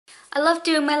I loved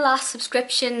doing my last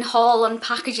subscription haul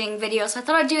unpackaging video, so I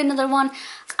thought I'd do another one.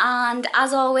 And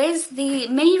as always, the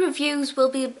mini reviews will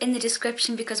be in the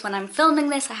description because when I'm filming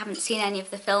this I haven't seen any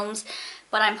of the films,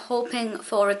 but I'm hoping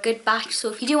for a good batch.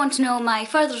 So if you do want to know my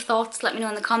further thoughts, let me know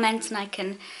in the comments and I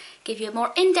can give you a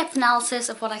more in-depth analysis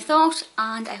of what I thought,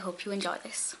 and I hope you enjoy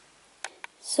this.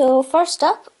 So first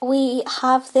up we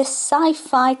have this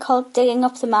sci-fi called Digging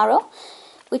Up the Marrow,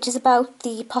 which is about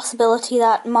the possibility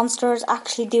that monsters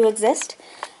actually do exist.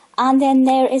 And then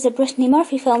there is a Brittany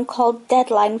Murphy film called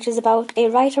Deadline, which is about a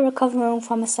writer recovering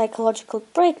from a psychological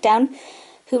breakdown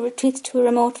who retreats to a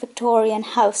remote Victorian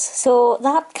house. So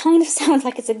that kind of sounds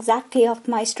like it's exactly up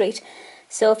my street.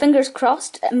 So fingers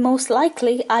crossed, most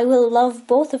likely I will love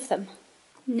both of them.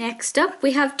 Next up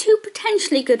we have two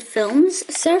potentially good films.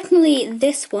 Certainly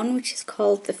this one, which is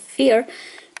called The Fear,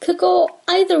 could go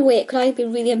either way. It could either be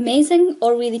really amazing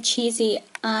or really cheesy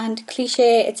and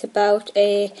cliche. It's about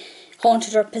a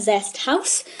haunted or possessed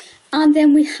house. And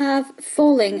then we have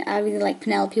Falling. I really like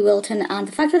Penelope Wilton, and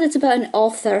the fact that it's about an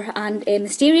author and a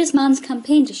mysterious man's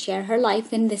campaign to share her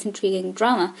life in this intriguing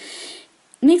drama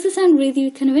makes it sound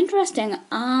really kind of interesting,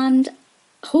 and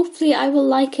hopefully I will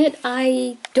like it.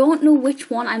 I don't know which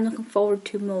one I'm looking forward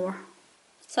to more.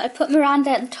 So I put Miranda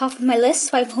at the top of my list,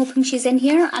 so I'm hoping she's in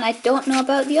here, and I don't know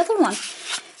about the other one.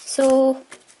 So,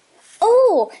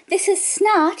 oh, this is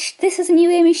Snatched. This is a new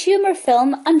Amy Schumer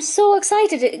film. I'm so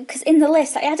excited because in the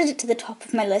list, I added it to the top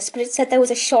of my list, but it said there was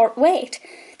a short wait.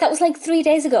 That was like 3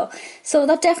 days ago. So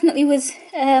that definitely was,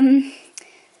 that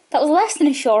was less than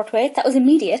a short wait. That was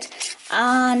immediate.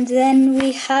 And then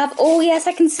we have, oh yes,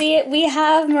 I can see it. We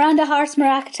have Miranda Hart's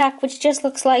Maracattack, which just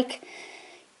looks like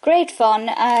great fun.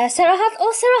 Sarah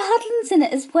Hadlin's in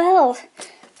it as well.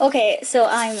 Okay, so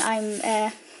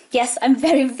yes, I'm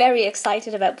very, very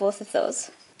excited about both of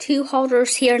those. Two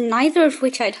horrors here, neither of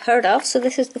which I'd heard of. So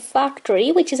this is The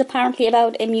Factory, which is apparently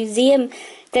about a museum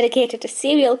dedicated to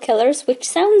serial killers, which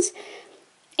sounds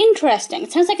interesting.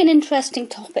 It sounds like an interesting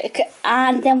topic.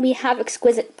 And then we have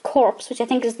Exquisite Corpse, which I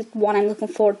think is the one I'm looking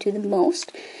forward to the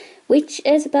most, which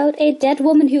is about a dead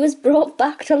woman who is brought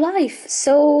back to life.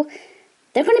 So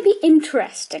they're going to be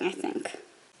interesting, I think.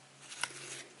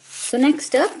 So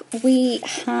next up we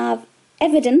have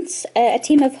Evidence. A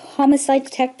team of homicide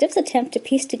detectives attempt to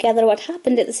piece together what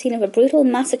happened at the scene of a brutal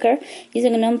massacre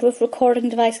using a number of recording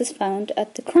devices found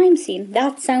at the crime scene.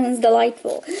 That sounds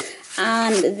delightful.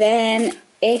 And then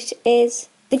it is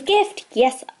The Gift.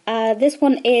 Yes, this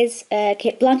one is a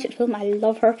Cate Blanchett film. I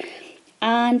love her.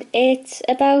 And it's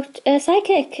about a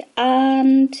psychic,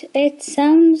 and it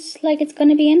sounds like it's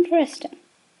going to be interesting.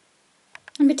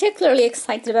 I'm particularly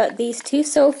excited about these two.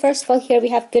 So first of all, here we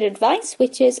have Good Advice,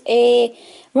 which is a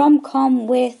rom-com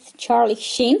with Charlie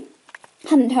Sheen.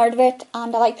 Hadn't heard of it,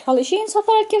 and I like Charlie Sheen, so I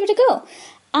thought I'd give it a go.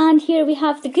 And here we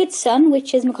have The Good Son,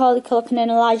 which is Macaulay Culkin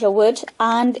and Elijah Wood,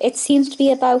 and it seems to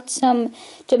be about some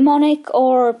demonic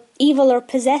or evil or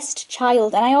possessed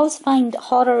child. And I always find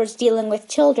horrors dealing with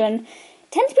children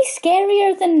tend to be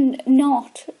scarier than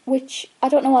not, which I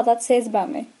don't know what that says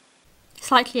about me.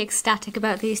 Slightly ecstatic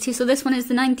about these two. So this one is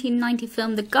the 1990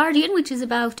 film The Guardian, which is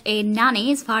about a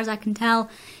nanny. As far as I can tell,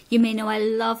 you may know I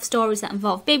love stories that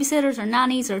involve babysitters or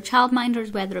nannies or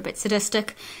childminders, where they're a bit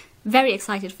sadistic. Very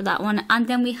excited for that one. And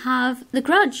then we have The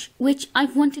Grudge, which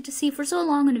I've wanted to see for so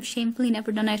long and have shamefully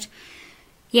never done it.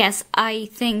 Yes, I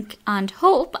think and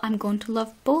hope I'm going to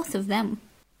love both of them.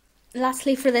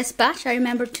 Lastly, for this batch, I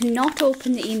remembered to not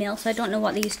open the email, so I don't know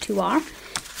what these two are.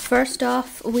 First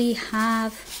off, we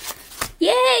have...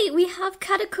 Yay! We have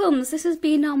Catacombs. This has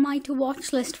been on my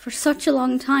to-watch list for such a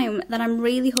long time that I'm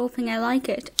really hoping I like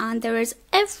it. And there is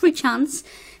every chance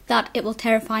that it will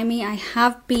terrify me. I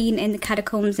have been in the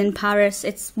Catacombs in Paris.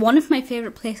 It's one of my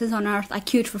favourite places on earth. I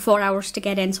queued for 4 hours to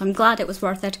get in, so I'm glad it was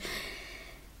worth it.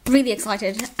 Really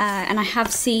excited. And I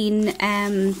have seen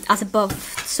As Above,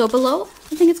 So Below,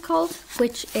 I think it's called,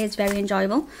 which is very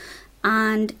enjoyable.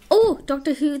 And, oh,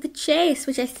 Doctor Who The Chase,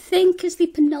 which I think is the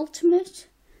penultimate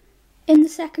in the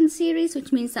second series,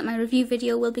 which means that my review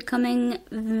video will be coming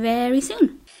very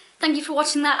soon. Thank you for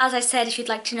watching that. As I said, if you'd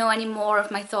like to know any more of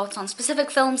my thoughts on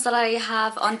specific films that I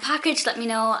have unpackaged, let me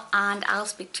know, and I'll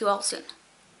speak to you all soon.